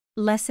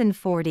Lesson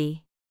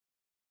 40.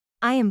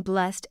 I am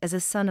blessed as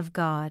a son of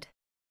God.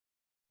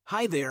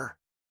 Hi there.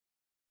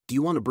 Do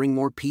you want to bring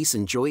more peace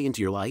and joy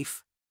into your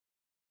life?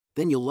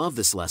 Then you'll love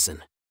this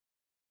lesson.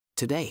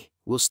 Today,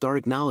 we'll start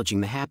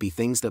acknowledging the happy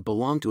things that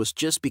belong to us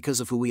just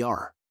because of who we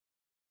are.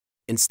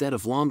 Instead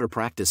of longer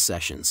practice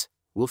sessions,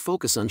 we'll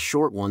focus on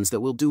short ones that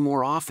we'll do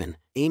more often,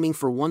 aiming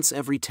for once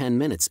every 10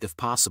 minutes if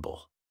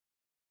possible.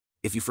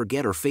 If you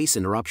forget or face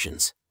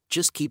interruptions,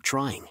 just keep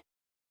trying.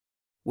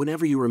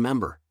 Whenever you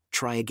remember,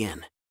 try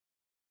again.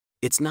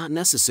 It's not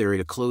necessary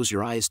to close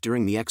your eyes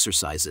during the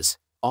exercises,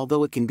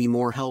 although it can be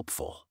more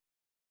helpful.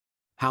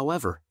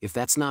 However, if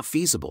that's not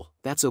feasible,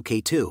 that's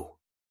okay too.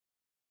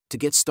 To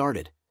get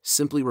started,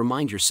 simply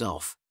remind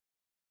yourself,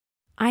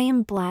 I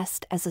am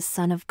blessed as a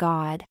son of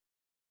God.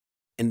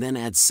 And then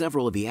add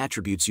several of the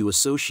attributes you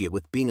associate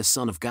with being a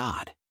son of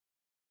God.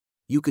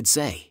 You could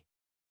say,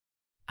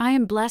 I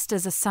am blessed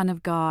as a son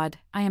of God.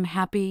 I am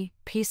happy,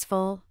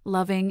 peaceful,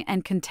 loving,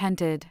 and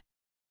contented.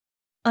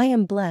 I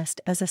am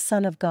blessed as a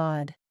son of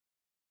God.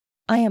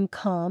 I am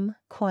calm,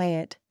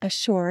 quiet,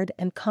 assured,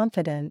 and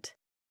confident.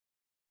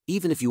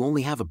 even if you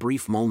only have a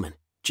brief moment,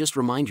 just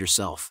remind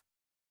yourself,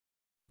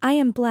 I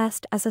am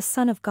blessed as a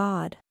son of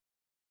God.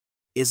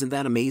 isn't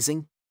that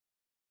amazing?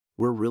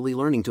 We're really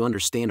learning to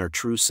understand our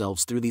true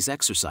selves through these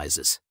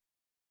exercises.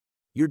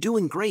 You're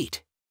doing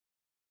great.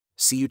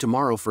 See you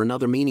tomorrow for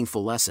another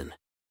meaningful lesson.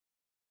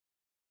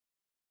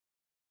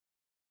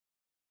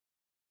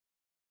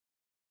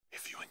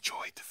 If you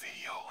enjoyed the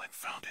video and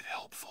found it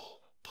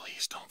helpful,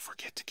 please don't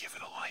forget to give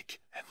it a like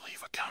and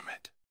leave a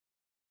comment.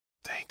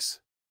 Thanks.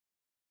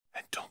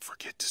 And don't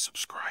forget to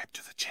subscribe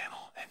to the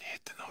channel and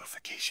hit the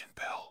notification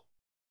bell.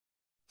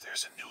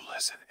 There's a new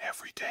lesson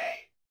every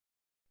day.